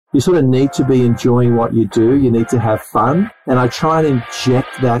You sort of need to be enjoying what you do. You need to have fun. And I try and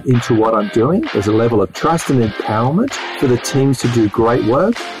inject that into what I'm doing. There's a level of trust and empowerment for the teams to do great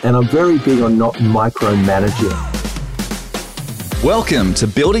work. And I'm very big on not micromanaging. Welcome to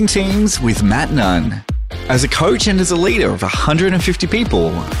Building Teams with Matt Nunn. As a coach and as a leader of 150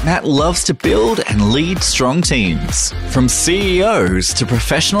 people, Matt loves to build and lead strong teams. From CEOs to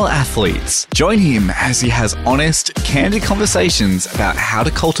professional athletes, join him as he has honest, candid conversations about how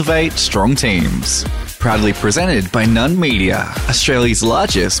to cultivate strong teams. Proudly presented by Nunn Media, Australia's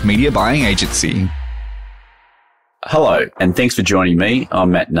largest media buying agency. Hello, and thanks for joining me.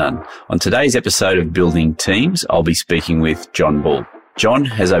 I'm Matt Nunn. On today's episode of Building Teams, I'll be speaking with John Bull. John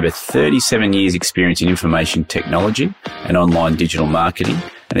has over 37 years experience in information technology and online digital marketing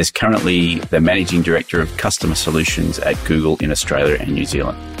and is currently the Managing Director of Customer Solutions at Google in Australia and New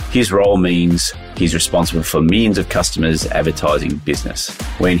Zealand. His role means he's responsible for millions of customers' advertising business.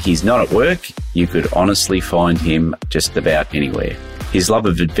 When he's not at work, you could honestly find him just about anywhere. His love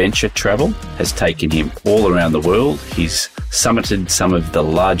of adventure travel has taken him all around the world. He's summited some of the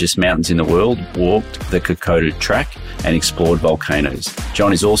largest mountains in the world, walked the Kokoda Track, and explored volcanoes.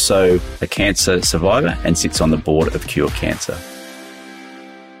 John is also a cancer survivor and sits on the board of Cure Cancer.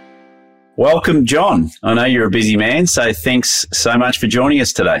 Welcome, John. I know you're a busy man, so thanks so much for joining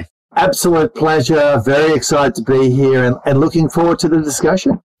us today. Absolute pleasure. Very excited to be here and looking forward to the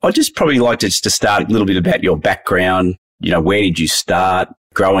discussion. I'd just probably like to start a little bit about your background. You know, where did you start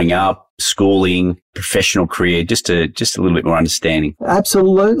growing up, schooling, professional career, just a little bit more understanding?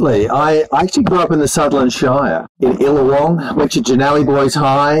 Absolutely. I actually grew up in the Sutherland Shire in Illawong, went to Janelli Boys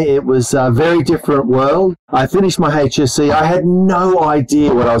High. It was a very different world. I finished my HSC. I had no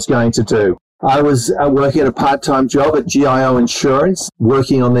idea what I was going to do. I was working at a part-time job at GIO Insurance,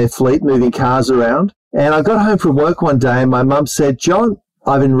 working on their fleet, moving cars around. And I got home from work one day and my mum said, "John,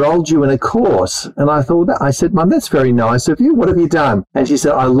 I've enrolled you in a course." And I thought, I said, "Mum, that's very nice of you. What have you done?" And she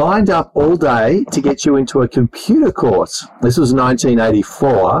said, "I lined up all day to get you into a computer course." This was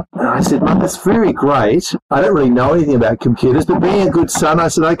 1984. And I said, "Mum, that's very great. I don't really know anything about computers, but being a good son," I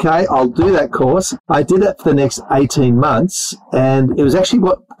said, "Okay, I'll do that course." I did it for the next 18 months. And it was actually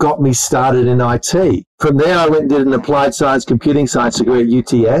what got me started in IT. From there, I went and did an applied science computing science degree at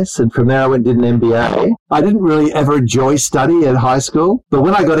UTS. And from there, I went and did an MBA. I didn't really ever enjoy study at high school. But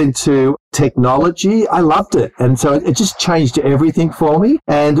when I got into technology, I loved it. And so it just changed everything for me.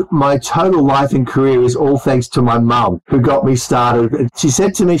 And my total life and career is all thanks to my mum who got me started. She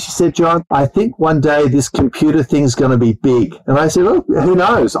said to me, "John, I think one day this computer thing's going to be big." And I said, "Oh, who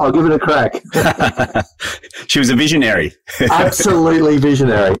knows? I'll give it a crack." She was a visionary. Absolutely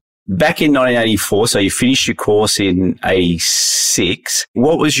visionary. Back in 1984, so you finished your course in 86.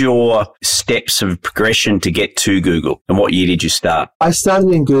 What was your steps of progression to get to Google, and what year did you start? I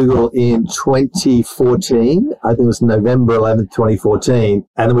started in Google in 2014. I think it was November 11th, 2014.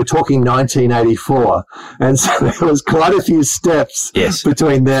 And then we're talking 1984. And so there was quite a few steps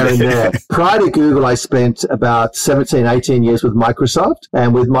between there and there. Prior to Google, I spent about 17, 18 years with Microsoft.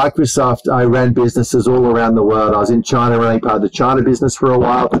 And with Microsoft, I ran businesses all around the world. I was in China running part of the China business for a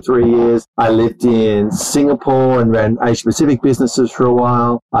while, for 3 years. I lived in Singapore and ran Asia Pacific businesses for a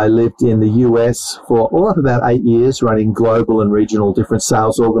while. I lived in the US for all of about 8 years, running global and regional different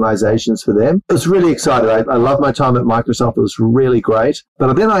sales organizations for them. I was really excited. I loved my time at Microsoft. It was really great.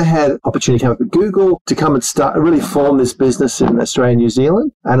 But then I had opportunity to come up at Google to come and really form this business in Australia and New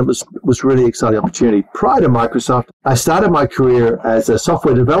Zealand. And it was really exciting opportunity. Prior to Microsoft, I started my career as a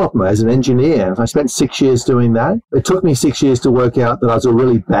software developer, as an engineer. I spent 6 years doing that. It took me 6 years to work out that I was a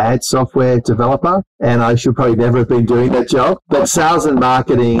really bad software developer, and I should probably never have been doing that job. But sales and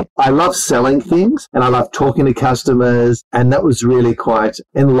marketing, I love selling things, and I love talking to customers, and that was really quite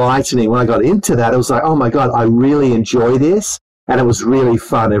enlightening. When I got into that, it was like, oh my God, I really enjoy this, and it was really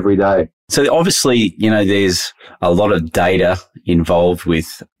fun every day. So obviously, there's a lot of data involved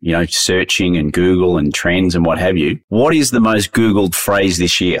with, searching and Google and trends and what have you. What is the most Googled phrase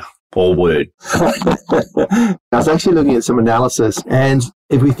this year? Or word? I was actually looking at some analysis, and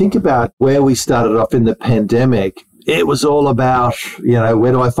if we think about where we started off in the pandemic, it was all about,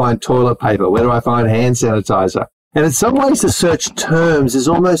 where do I find toilet paper? Where do I find hand sanitizer? And in some ways, the search terms is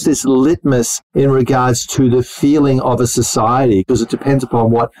almost this litmus in regards to the feeling of a society, because it depends upon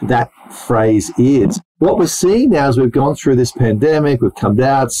what that phrase is. What we're seeing now as we've gone through this pandemic, we've come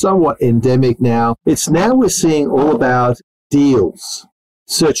out somewhat endemic now. We're seeing all about deals.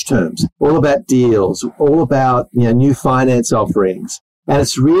 Search terms, all about deals, all about new finance offerings. And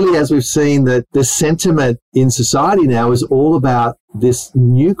it's really, as we've seen, that the sentiment in society now is all about this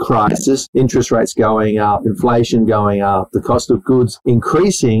new crisis, interest rates going up, inflation going up, the cost of goods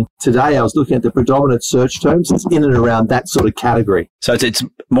increasing. Today, I was looking at the predominant search terms. It's in and around that sort of category. So it's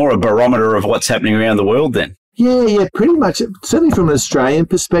more a barometer of what's happening around the world then? Yeah, pretty much. Certainly from an Australian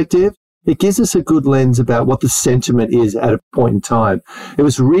perspective, it gives us a good lens about what the sentiment is at a point in time. It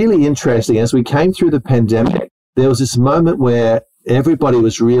was really interesting. As we came through the pandemic, there was this moment where everybody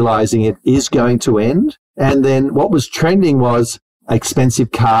was realizing it is going to end. And then what was trending was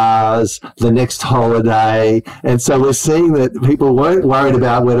expensive cars, the next holiday. And so we're seeing that people weren't worried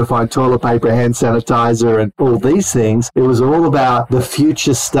about where to find toilet paper, hand sanitizer, and all these things. It was all about the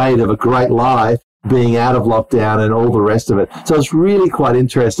future state of a great life, being out of lockdown and all the rest of it. So it's really quite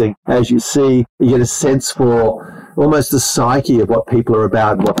interesting. As you see, you get a sense for almost the psyche of what people are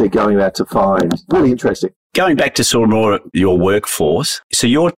about and what they're going about to find. Really interesting. Going back to sort of more your workforce, so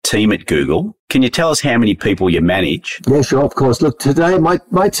your team at Google, can you tell us how many people you manage? Yeah, sure, of course. Look, today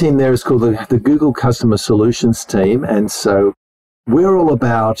my team there is called the Google Customer Solutions team. And so we're all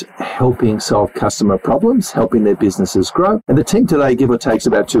about helping solve customer problems, helping their businesses grow. And the team today, give or take, is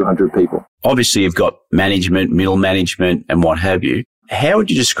about 200 people. Obviously, you've got management, middle management, and what have you. How would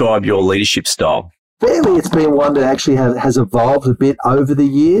you describe your leadership style? Fairly, it's been one that actually has evolved a bit over the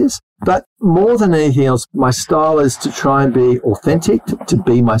years. But more than anything else, my style is to try and be authentic, to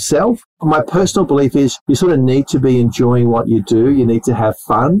be myself. My personal belief is you sort of need to be enjoying what you do. You need to have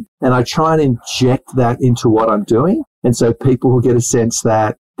fun. And I try and inject that into what I'm doing. And so people will get a sense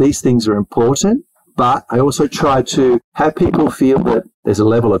that these things are important. But I also try to have people feel that there's a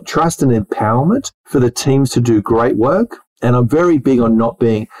level of trust and empowerment for the teams to do great work. And I'm very big on not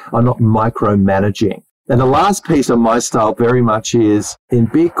micromanaging. And the last piece of my style very much is in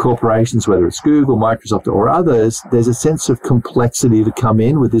big corporations, whether it's Google, Microsoft, or others, there's a sense of complexity to come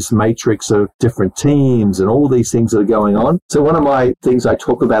in with this matrix of different teams and all these things that are going on. So one of my things I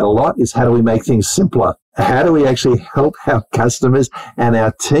talk about a lot is how do we make things simpler? How do we actually help our customers and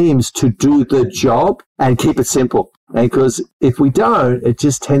our teams to do the job and keep it simple? And because if we don't, it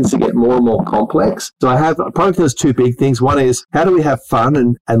just tends to get more and more complex. So I have probably those two big things. One is how do we have fun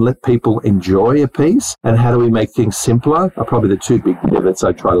and let people enjoy a piece? And how do we make things simpler are probably the two big pivots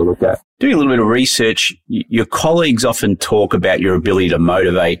I try to look at. Doing a little bit of research, your colleagues often talk about your ability to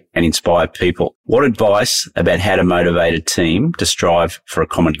motivate and inspire people. What advice about how to motivate a team to strive for a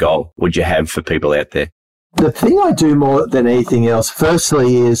common goal would you have for people out there? The thing I do more than anything else,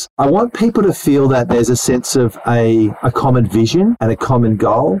 firstly, is I want people to feel that there's a sense of a common vision and a common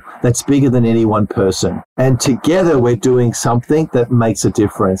goal that's bigger than any one person. And together we're doing something that makes a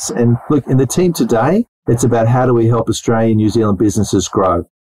difference. And look, in the team today, it's about how do we help Australian and New Zealand businesses grow?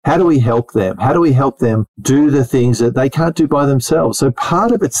 How do we help them? How do we help them do the things that they can't do by themselves? So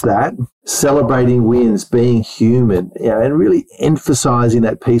part of it's that, celebrating wins, being human, and really emphasizing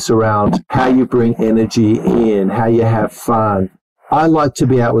that piece around how you bring energy in, how you have fun. I like to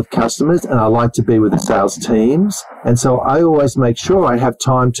be out with customers and I like to be with the sales teams. And so I always make sure I have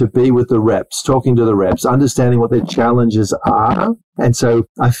time to be with the reps, talking to the reps, understanding what their challenges are. And so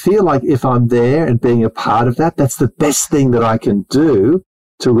I feel like if I'm there and being a part of that, that's the best thing that I can do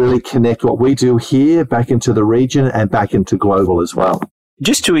to really connect what we do here back into the region and back into global as well.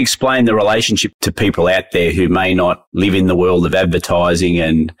 Just to explain the relationship to people out there who may not live in the world of advertising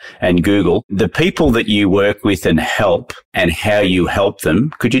and Google, the people that you work with and help and how you help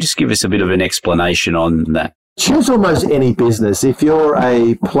them, could you just give us a bit of an explanation on that? Choose almost any business. If you're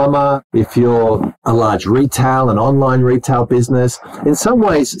a plumber, if you're a large retail, an online retail business, in some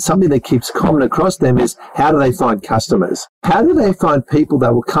ways, something that keeps common across them is how do they find customers? How do they find people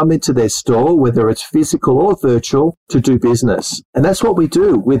that will come into their store, whether it's physical or virtual, to do business? And that's what we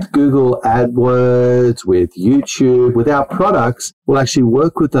do with Google AdWords, with YouTube, with our products. We'll actually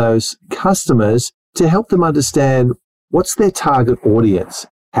work with those customers to help them understand what's their target audience.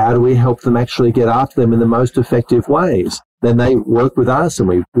 How do we help them actually get after them in the most effective ways? Then they work with us and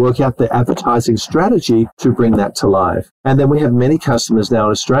we work out the advertising strategy to bring that to life. And then we have many customers now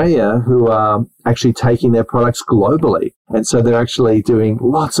in Australia who are actually taking their products globally. And so they're actually doing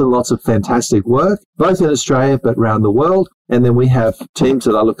lots and lots of fantastic work, both in Australia but around the world. And then we have teams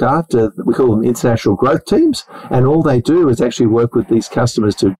that I look after, we call them international growth teams. And all they do is actually work with these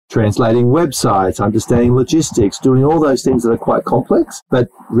customers to translating websites, understanding logistics, doing all those things that are quite complex, but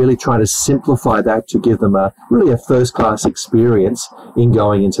really trying to simplify that to give them a first-class experience in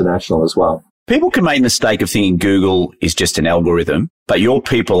going international as well. People can make the mistake of thinking Google is just an algorithm, but your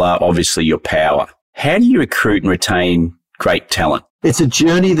people are obviously your power. How do you recruit and retain great talent? It's a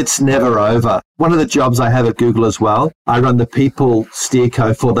journey that's never over. One of the jobs I have at Google as well, I run the people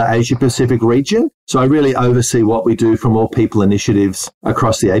steerco for the Asia Pacific region. So I really oversee what we do from all people initiatives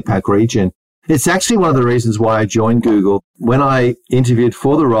across the APAC region. It's actually one of the reasons why I joined Google. When I interviewed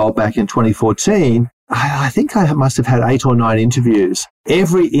for the role back in 2014, I think I must have had 8 or 9 interviews.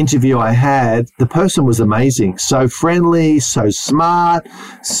 Every interview I had, the person was amazing. So friendly, so smart,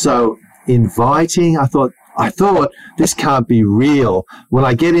 so inviting. I thought, this can't be real. When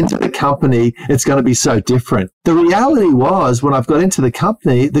I get into the company, it's going to be so different. The reality was, when I've got into the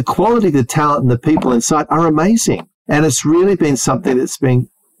company, the quality, the talent, and the people inside are amazing. And it's really been something that's been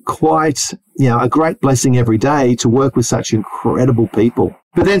quite, a great blessing every day to work with such incredible people.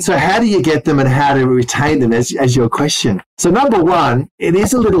 But then, so how do you get them and how to retain them as your question? So number one, it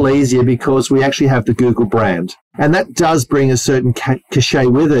is a little easier because we actually have the Google brand. And that does bring a certain cachet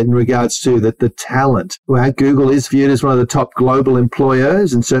with it in regards to the talent. Well, Google is viewed as one of the top global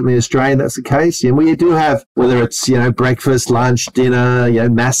employers, and certainly in Australia, that's the case. And we do have, whether it's, breakfast, lunch, dinner,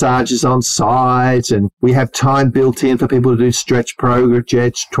 massages on site, and we have time built in for people to do stretch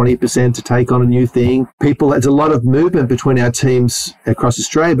projects, 20% to take on a new thing. There's a lot of movement between our teams across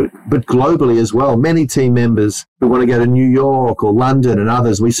Australia, but globally as well. Many team members who want to go to New York or London and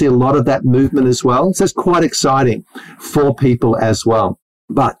others, we see a lot of that movement as well. So it's quite exciting for people as well.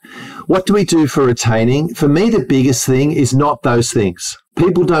 But what do we do for retaining? For me, the biggest thing is not those things.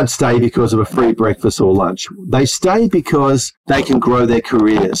 People don't stay because of a free breakfast or lunch. They stay because they can grow their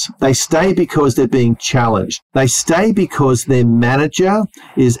careers. They stay because they're being challenged. They stay because their manager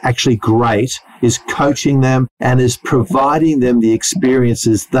is actually great, is coaching them, and is providing them the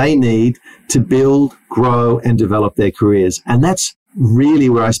experiences they need to build, grow, and develop their careers. And that's really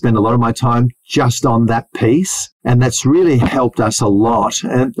where I spend a lot of my time, just on that piece. And that's really helped us a lot.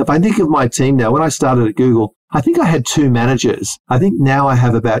 And if I think of my team now, when I started at Google, I think I had 2 managers. I think now I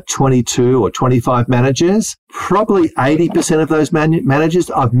have about 22 or 25 managers. Probably 80% of those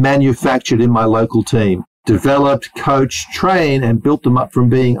managers I've manufactured in my local team. Developed, coached, trained, and built them up from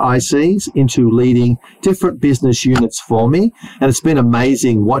being ICs into leading different business units for me. And it's been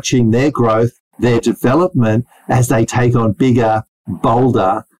amazing watching their growth, their development as they take on bigger,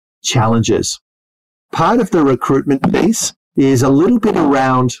 bolder challenges. Part of the recruitment piece is a little bit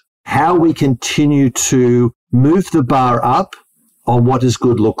around how we continue to move the bar up on what does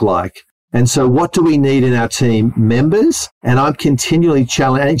good look like. And so what do we need in our team members? And I'm continually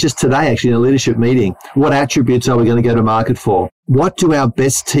challenging, just today actually in a leadership meeting, what attributes are we going to go to market for? What do our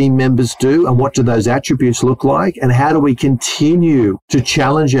best team members do? And what do those attributes look like? And how do we continue to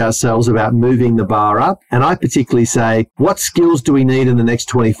challenge ourselves about moving the bar up? And I particularly say, what skills do we need in the next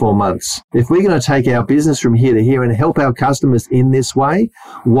 24 months? If we're going to take our business from here to here and help our customers in this way,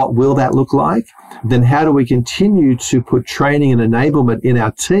 what will that look like? Then how do we continue to put training and enablement in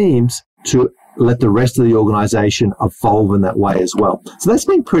our teams to let the rest of the organization evolve in that way as well? So that's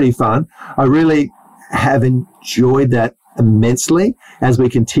been pretty fun. I really have enjoyed that immensely as we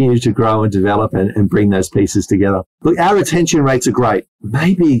continue to grow and develop and bring those pieces together. Look, our retention rates are great.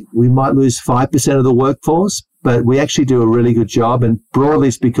 Maybe we might lose 5% of the workforce, but we actually do a really good job. And broadly,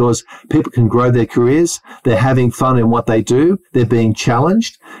 it's because people can grow their careers. They're having fun in what they do. They're being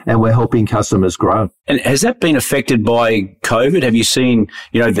challenged, and we're helping customers grow. And has that been affected by COVID? Have you seen,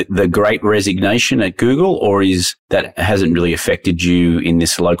 the great resignation at Google, or is that hasn't really affected you in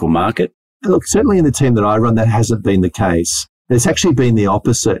this local market? Look, certainly in the team that I run, that hasn't been the case. It's actually been the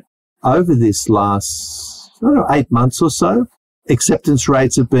opposite. Over this last, 8 months or so, acceptance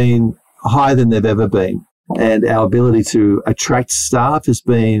rates have been higher than they've ever been. And our ability to attract staff has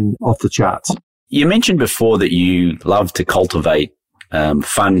been off the charts. You mentioned before that you love to cultivate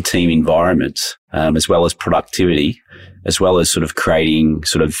fun team environments, as well as productivity, as well as sort of creating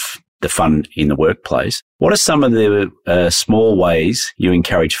sort of the fun in the workplace. What are some of the small ways you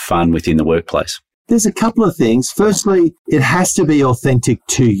encourage fun within the workplace? There's a couple of things. Firstly, it has to be authentic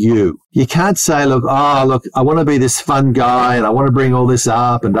to you. You can't say, look, I want to be this fun guy and I want to bring all this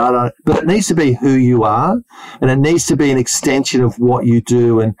up and da. But it needs to be who you are, and it needs to be an extension of what you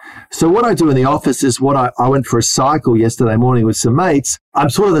do. And so what I do in the office is I went for a cycle yesterday morning with some mates. I'm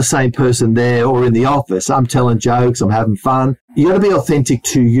sort of the same person there or in the office. I'm telling jokes. I'm having fun. You got to be authentic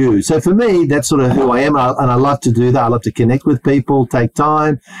to you. So for me, that's sort of who I am. And I love to do that. I love to connect with people, take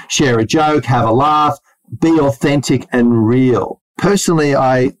time, share a joke, have a laugh, be authentic and real. Personally,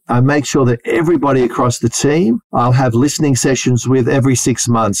 I make sure that everybody across the team, I'll have listening sessions with every 6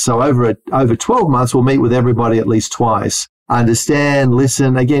 months. So over 12 months, we'll meet with everybody at least twice. Understand,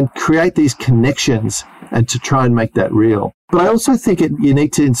 listen, again, create these connections and to try and make that real. But I also think you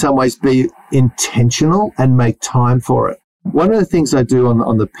need to, in some ways, be intentional and make time for it. One of the things I do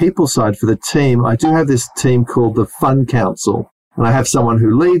on the people side for the team, I do have this team called the Fun Council. And I have someone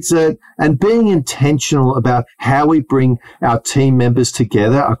who leads it, and being intentional about how we bring our team members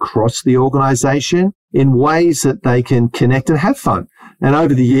together across the organization in ways that they can connect and have fun. And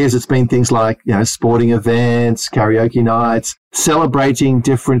over the years, it's been things like, sporting events, karaoke nights, celebrating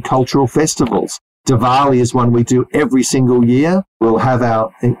different cultural festivals. Diwali is one we do every single year. We'll have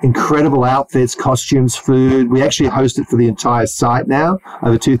our incredible outfits, costumes, food. We actually host it for the entire site now,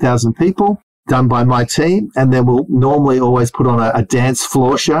 over 2,000 people, done by my team. And then we'll normally always put on a dance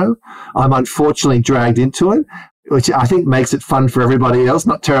floor show. I'm unfortunately dragged into it, which I think makes it fun for everybody else,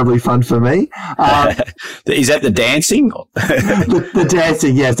 not terribly fun for me. Is that the dancing? the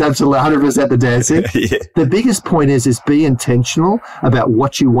dancing, yes, absolutely, 100% the dancing. Yeah. The biggest point is be intentional about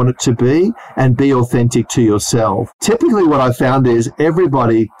what you want it to be and be authentic to yourself. Typically what I found is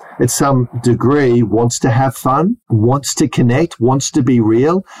everybody at some degree wants to have fun, wants to connect, wants to be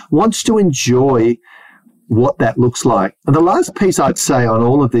real, wants to enjoy what that looks like. And the last piece I'd say on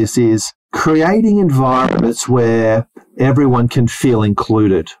all of this is creating environments where everyone can feel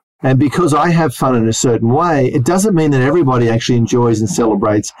included. And because I have fun in a certain way, it doesn't mean that everybody actually enjoys and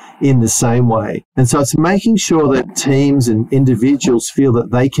celebrates in the same way. And so it's making sure that teams and individuals feel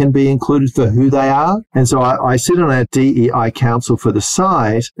that they can be included for who they are. And so I sit on our DEI council for the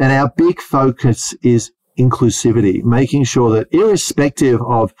site, and our big focus is inclusivity, making sure that irrespective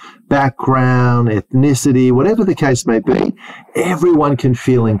of background, ethnicity, whatever the case may be, everyone can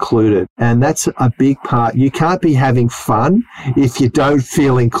feel included. And that's a big part. You can't be having fun if you don't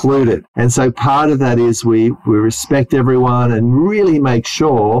feel included. And so part of that is we respect everyone and really make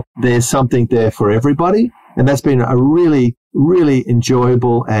sure there's something there for everybody. And that's been a really, really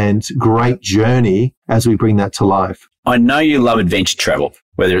enjoyable and great journey as we bring that to life. I know you love adventure travel,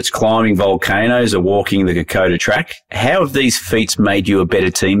 whether it's climbing volcanoes or walking the Kokoda track. How have these feats made you a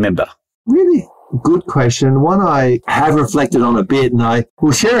better team member? Really good question. One I have reflected on a bit, and I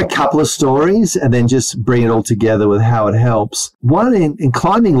will share a couple of stories and then just bring it all together with how it helps. One, in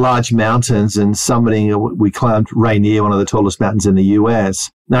climbing large mountains and summiting, we climbed Rainier, one of the tallest mountains in the US.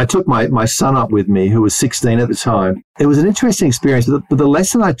 Now, I took my son up with me, who was 16 at the time. It was an interesting experience, but the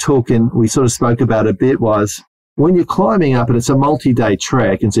lesson I took, and we sort of spoke about a bit, was when you're climbing up, and it's a multi-day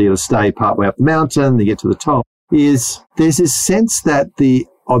trek, and so you got to stay partway up the mountain, you get to the top, there's this sense that the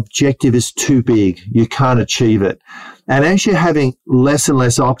objective is too big. You can't achieve it. And as you're having less and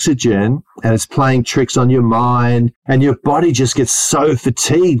less oxygen, and it's playing tricks on your mind, and your body just gets so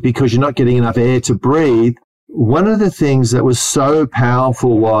fatigued because you're not getting enough air to breathe, one of the things that was so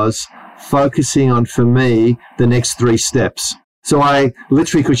powerful was focusing on, for me, the next 3 steps. So I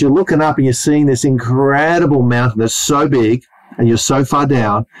literally, because you're looking up and you're seeing this incredible mountain that's so big and you're so far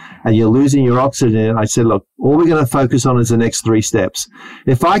down and you're losing your oxygen, I said, look, all we're going to focus on is the next 3 steps.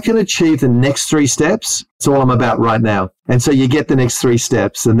 If I can achieve the next 3 steps, that's all I'm about right now. And so you get the next 3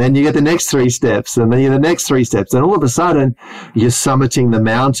 steps, and then you get the next 3 steps, and then you get the next 3 steps. And all of a sudden, you're summiting the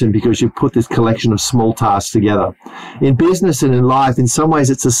mountain because you've put this collection of small tasks together. In business and in life, in some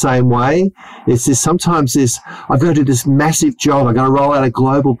ways, it's the same way. It's this, sometimes this, I've got to do this massive job. I've got to roll out a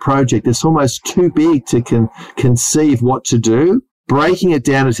global project. It's almost too big to conceive what to do. Breaking it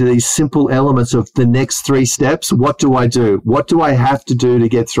down into these simple elements of the next 3 steps. What do I do? What do I have to do to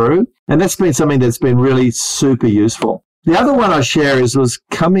get through? And that's been something that's been really super useful. The other one I'll share it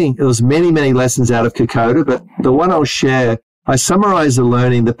was many, many lessons out of Kokoda, but the one I'll share, I summarize the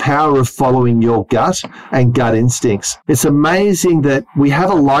learning, the power of following your gut and gut instincts. It's amazing that we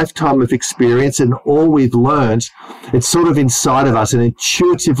have a lifetime of experience, and all we've learned, it's sort of inside of us, and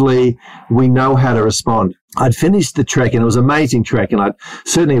intuitively we know how to respond. I'd finished the trek, and it was an amazing trek, and I'd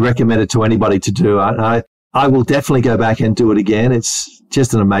certainly recommend it to anybody to do. I will definitely go back and do it again. It's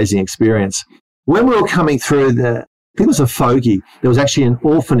just an amazing experience. When we were coming through I think it was a fogey, there was actually an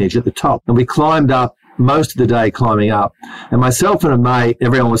orphanage at the top, and we climbed up most of the day climbing up. And myself and a mate,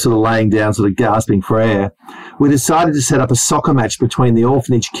 everyone was sort of laying down, sort of gasping for air. We decided to set up a soccer match between the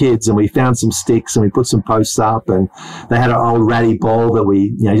orphanage kids, and we found some sticks and we put some posts up, and they had an old ratty ball that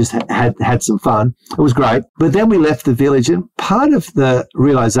we just had some fun. It was great. But then we left the village, and part of the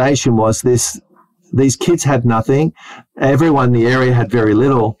realization was these kids had nothing. Everyone in the area had very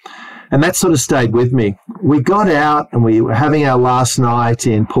little. And that sort of stayed with me. We got out and we were having our last night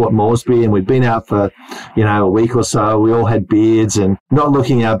in Port Moresby, and we'd been out for, a week or so. We all had beards and not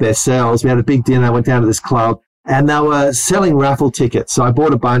looking our best selves. We had a big dinner, went down to this club, and they were selling raffle tickets. So I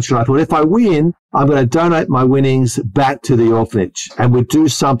bought a bunch, and I thought, if I win, I'm going to donate my winnings back to the orphanage, and we'd do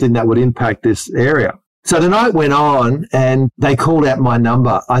something that would impact this area. So the night went on and they called out my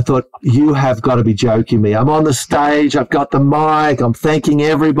number. I thought, you have got to be joking me. I'm on the stage. I've got the mic. I'm thanking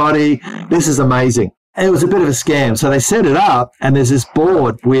everybody. This is amazing. And it was a bit of a scam. So they set it up and there's this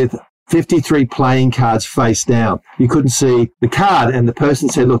board with 53 playing cards face down. You couldn't see the card. And the person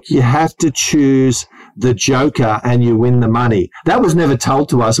said, look, you have to choose the joker and you win the money. That was never told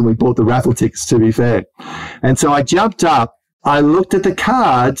to us and we bought the raffle tickets, to be fair. And so I jumped up. I looked at the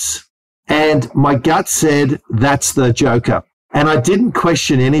cards and my gut said, that's the joker. And I didn't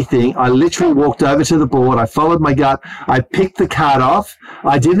question anything. I literally walked over to the board. I followed my gut. I picked the card off.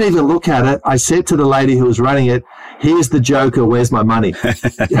 I didn't even look at it. I said to the lady who was running it, here's the joker. Where's my money?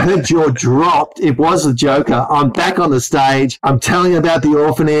 Her jaw dropped. It was the joker. I'm back on the stage. I'm telling about the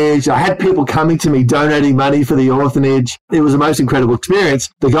orphanage. I had people coming to me donating money for the orphanage. It was the most incredible experience.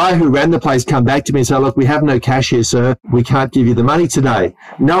 The guy who ran the place come back to me and said, look, we have no cash here, sir. We can't give you the money today.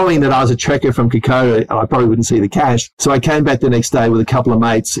 Knowing that I was a trekker from Kokoda, I probably wouldn't see the cash. So I came back the next day with a couple of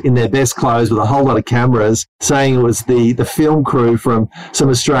mates in their best clothes with a whole lot of cameras, saying it was the film crew from some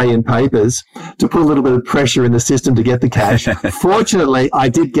Australian papers, to put a little bit of pressure in the system to get the cash. Fortunately, I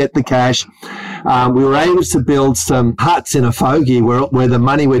did get the cash. We were able to build some huts in a fogey where the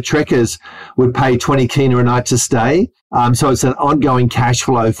money where trekkers would pay 20 kina a night to stay. So it's an ongoing cash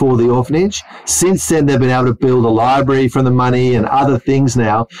flow for the orphanage. Since then, they've been able to build a library from the money and other things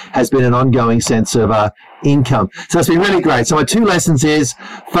now. Has been an ongoing sense of income. So it's been really great. So my two lessons is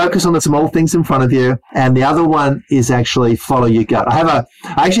focus on the small things in front of you. And the other one is actually follow your gut. I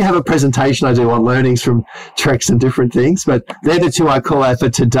actually have a presentation I do on learnings from treks and different things, but they're the two I call out for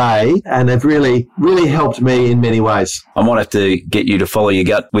today. And they've really, really helped me in many ways. I might have to get you to follow your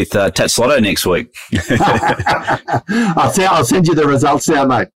gut with Tatslotto next week. I'll send you the results now,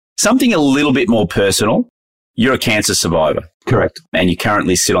 mate. Something a little bit more personal. You're a cancer survivor. Correct. And you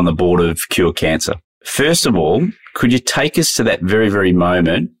currently sit on the board of Cure Cancer. First of all, could you take us to that very, very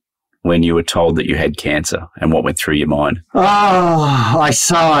moment when you were told that you had cancer and what went through your mind? Oh, I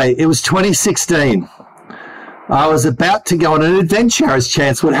sigh. It was 2016. I was about to go on an adventure, as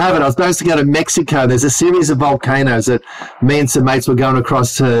chance would have it. I was supposed to go to Mexico. There's a series of volcanoes that me and some mates were going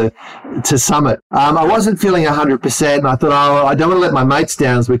across to summit. I wasn't feeling 100%, and I thought, I don't want to let my mates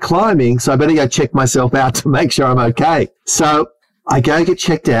down as we're climbing, so I better go check myself out to make sure I'm okay. So I go get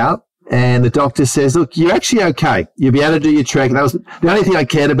checked out, and the doctor says, look, you're actually okay. You'll be able to do your trek. And that was the only thing I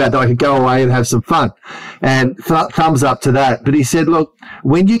cared about, that I could go away and have some fun. And thumbs up to that. But he said, look,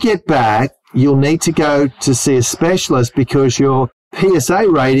 when you get back, you'll need to go to see a specialist because your PSA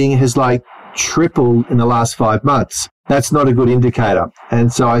rating has tripled in the last 5 months. That's not a good indicator.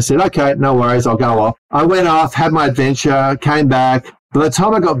 And so I said, okay, no worries, I'll go off. I went off, had my adventure, came back. By the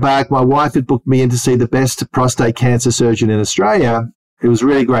time I got back, my wife had booked me in to see the best prostate cancer surgeon in Australia. He was a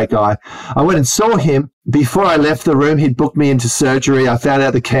really great guy. I went and saw him. Before I left the room, he'd booked me into surgery. I found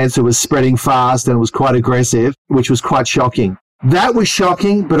out the cancer was spreading fast and it was quite aggressive, which was quite shocking. That was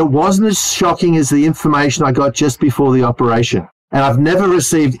shocking, but it wasn't as shocking as the information I got just before the operation. And I've never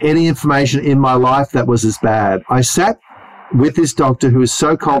received any information in my life that was as bad. I sat with this doctor who was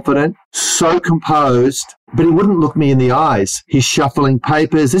so confident, so composed, but he wouldn't look me in the eyes. He's shuffling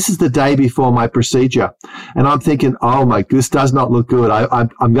papers. This is the day before my procedure. And I'm thinking, oh my, this does not look good.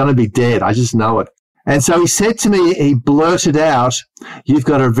 I'm going to be dead. I just know it. And so he said to me, he blurted out, you've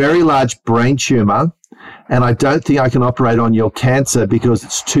got a very large brain tumor. And I don't think I can operate on your cancer because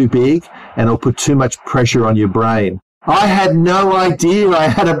it's too big and it'll put too much pressure on your brain. I had no idea I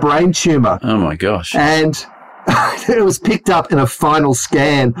had a brain tumor. Oh my gosh. And it was picked up in a final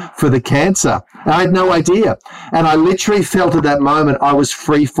scan for the cancer. I had no idea. And I literally felt at that moment I was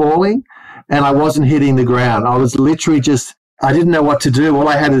free falling and I wasn't hitting the ground. I was literally I didn't know what to do. All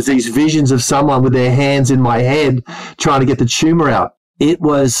I had was these visions of someone with their hands in my head trying to get the tumor out. It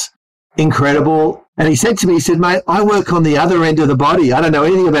was incredible. And he said to me, mate, I work on the other end of the body. I don't know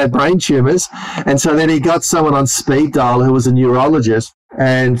anything about brain tumors. And so then he got someone on speed dial who was a neurologist,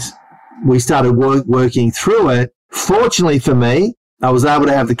 and we started working through it. Fortunately for me, I was able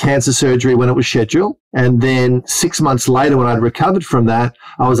to have the cancer surgery when it was scheduled. And then 6 months later, when I'd recovered from that,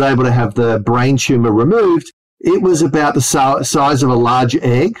 I was able to have the brain tumor removed. It was about the size of a large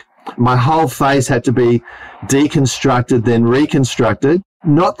egg. My whole face had to be deconstructed, then reconstructed.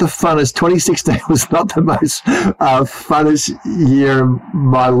 Not the funnest. 2016 was not the most funnest year in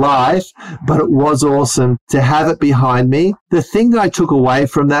my life, but it was awesome to have it behind me. The thing that I took away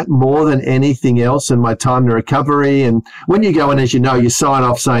from that more than anything else in my time to recovery, and when you go in, as you know, you sign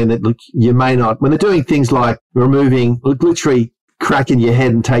off saying that, look, you may not, when they're doing things like removing, literally cracking your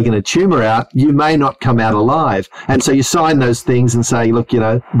head and taking a tumor out, you may not come out alive. And so you sign those things and say, look,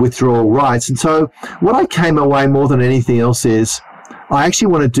 withdrawal rights. And so what I came away more than anything else is I actually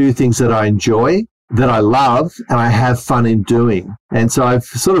want to do things that I enjoy, that I love, and I have fun in doing. And so I've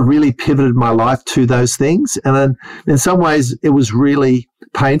sort of really pivoted my life to those things. And then in some ways, it was really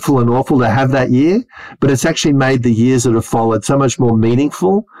painful and awful to have that year, but it's actually made the years that have followed so much more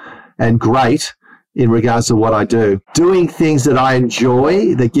meaningful and great in regards to what I do. Doing things that I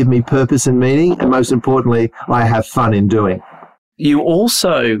enjoy, that give me purpose and meaning, and most importantly, I have fun in doing. You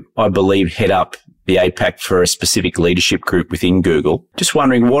also, I believe, head up the APAC for a specific leadership group within Google. Just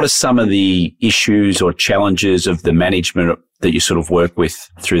wondering, what are some of the issues or challenges of the management that you sort of work with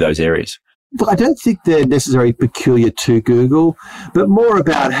through those areas? Look, I don't think they're necessarily peculiar to Google, but more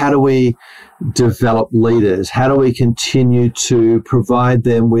about how do we develop leaders? How do we continue to provide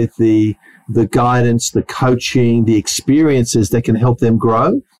them with the guidance, the coaching, the experiences that can help them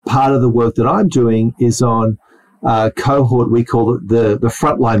grow? Part of the work that I'm doing is on cohort, we call it the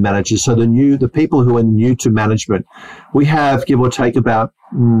frontline managers. So the people who are new to management. We have, give or take, about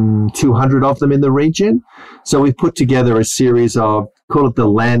 200 of them in the region. So we've put together a series of, call it the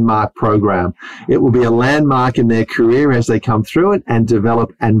landmark program. It will be a landmark in their career as they come through it and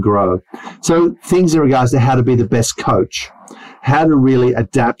develop and grow. So things in regards to how to be the best coach, how to really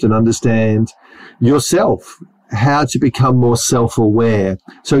adapt and understand yourself, how to become more self-aware.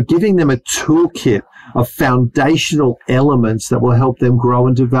 So giving them a toolkit of foundational elements that will help them grow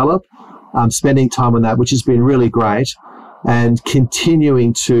and develop, spending time on that, which has been really great, and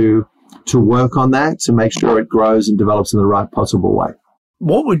continuing to work on that to make sure it grows and develops in the right possible way.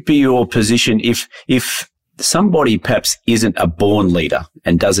 What would be your position if somebody perhaps isn't a born leader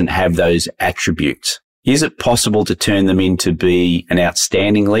and doesn't have those attributes? Is it possible to turn them into be an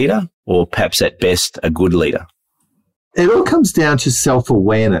outstanding leader, or perhaps at best a good leader? It all comes down to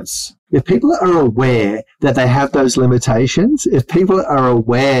self-awareness. If people are aware that they have those limitations, if people are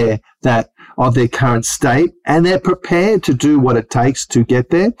aware of their current state and they're prepared to do what it takes to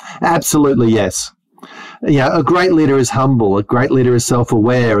get there, absolutely yes. A great leader is humble. A great leader is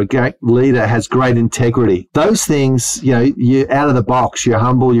self-aware. A great leader has great integrity. Those things, you're out of the box. You're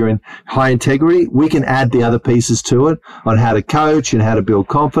humble. You're in high integrity. We can add the other pieces to it on how to coach and how to build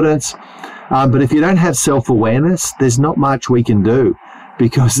confidence. But if you don't have self-awareness, there's not much we can do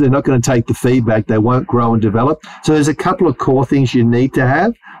because they're not going to take the feedback. They won't grow and develop. So there's a couple of core things you need to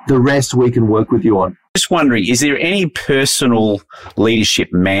have. The rest we can work with you on. Just wondering, is there any personal leadership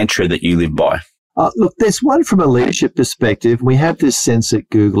mantra that you live by? Look, there's one from a leadership perspective. We have this sense at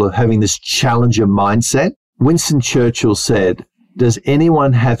Google of having this challenger mindset. Winston Churchill said, "Does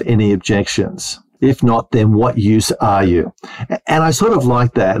anyone have any objections? If not, then what use are you?" And I sort of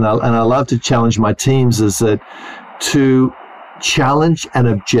like that. And I love to challenge my teams, is that to challenge and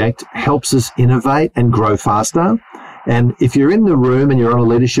object helps us innovate and grow faster. And if you're in the room and you're on a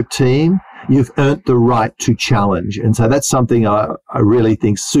leadership team, you've earned the right to challenge. And so that's something I really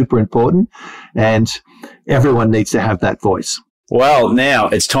think is super important. And everyone needs to have that voice. Well, now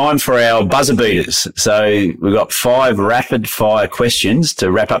it's time for our buzzer beaters. So we've got 5 rapid fire questions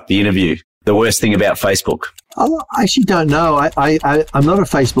to wrap up the interview. The worst thing about Facebook? I actually don't know. I'm not a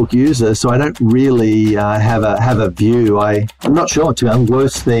Facebook user, so I don't really have a view. I'm not sure.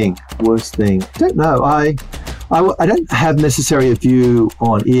 Worst thing. Don't know. I don't have necessarily a view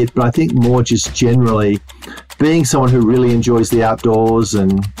on it, but I think more just generally being someone who really enjoys the outdoors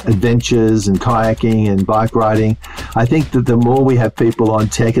and adventures and kayaking and bike riding. I think that the more we have people on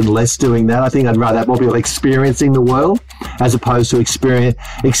tech and less doing that, I think I'd rather have more people experiencing the world as opposed to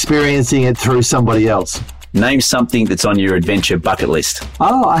experiencing it through somebody else. Name something that's on your adventure bucket list.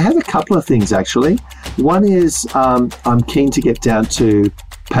 Oh, I have a couple of things, actually. One is I'm keen to get down to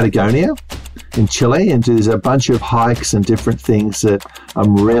Patagonia in Chile, and there's a bunch of hikes and different things that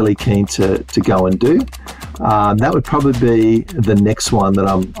I'm really keen to go and do. That would probably be the next one that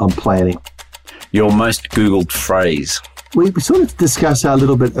I'm planning. Your most Googled phrase? We sort of discussed that a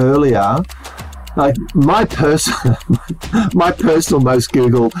little bit earlier. Like my personal most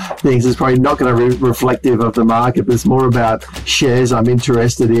Googled things is probably not going to be reflective of the market, but it's more about shares I'm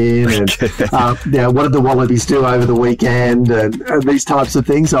interested in and what did the Wallabies do over the weekend and these types of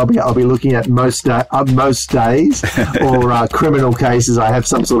things. I'll be looking at most days or criminal cases I have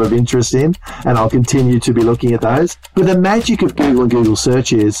some sort of interest in, and I'll continue to be looking at those. But the magic of Google and Google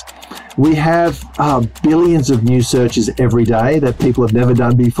search is we have billions of new searches every day that people have never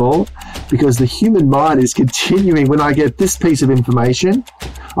done before, because the human mind is continuing. When I get this piece of information,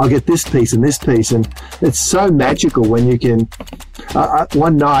 I'll get this piece and this piece. And it's so magical when you can...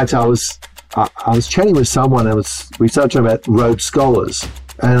 one night I was I was chatting with someone and we started talking about Rhodes Scholars.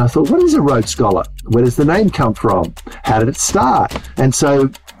 And I thought, what is a Rhodes Scholar? Where does the name come from? How did it start? And so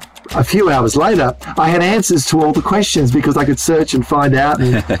a few hours later, I had answers to all the questions because I could search and find out.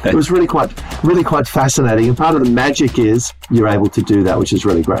 And it was really quite fascinating. And part of the magic is you're able to do that, which is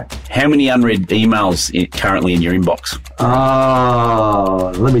really great. How many unread emails currently in your inbox?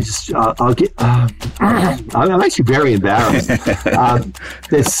 Oh, let me just, I'll get, I'm actually very embarrassed.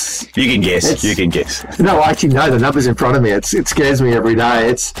 You can guess. No, I actually know the numbers in front of me. It scares me every day.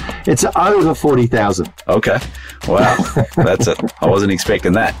 It's over 40,000. Okay. Wow. That's it. I wasn't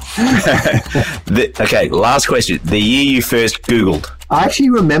expecting that. Okay, last question. The year you first Googled. I actually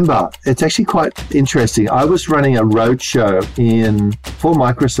remember, it's actually quite interesting. I was running a roadshow for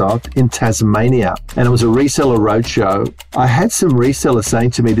Microsoft in Tasmania, and it was a reseller roadshow. I had some resellers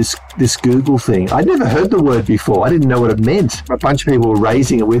saying to me this Google thing. I'd never heard the word before. I didn't know what it meant. A bunch of people were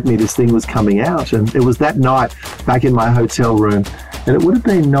raising it with me. This thing was coming out, and it was that night back in my hotel room. And it would have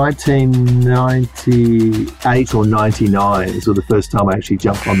been 1998 or 99 is the first time I actually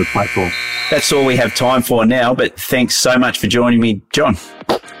jumped on the platform. That's all we have time for now, but thanks so much for joining me, John.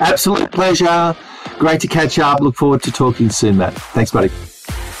 Absolute pleasure. Great to catch up. Look forward to talking soon, Matt. Thanks, buddy.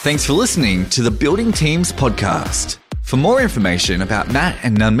 Thanks for listening to the Building Teams podcast. For more information about Matt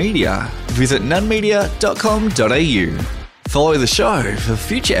and Nunn Media, visit nunmedia.com.au. Follow the show for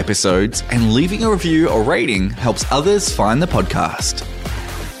future episodes, and leaving a review or rating helps others find the podcast.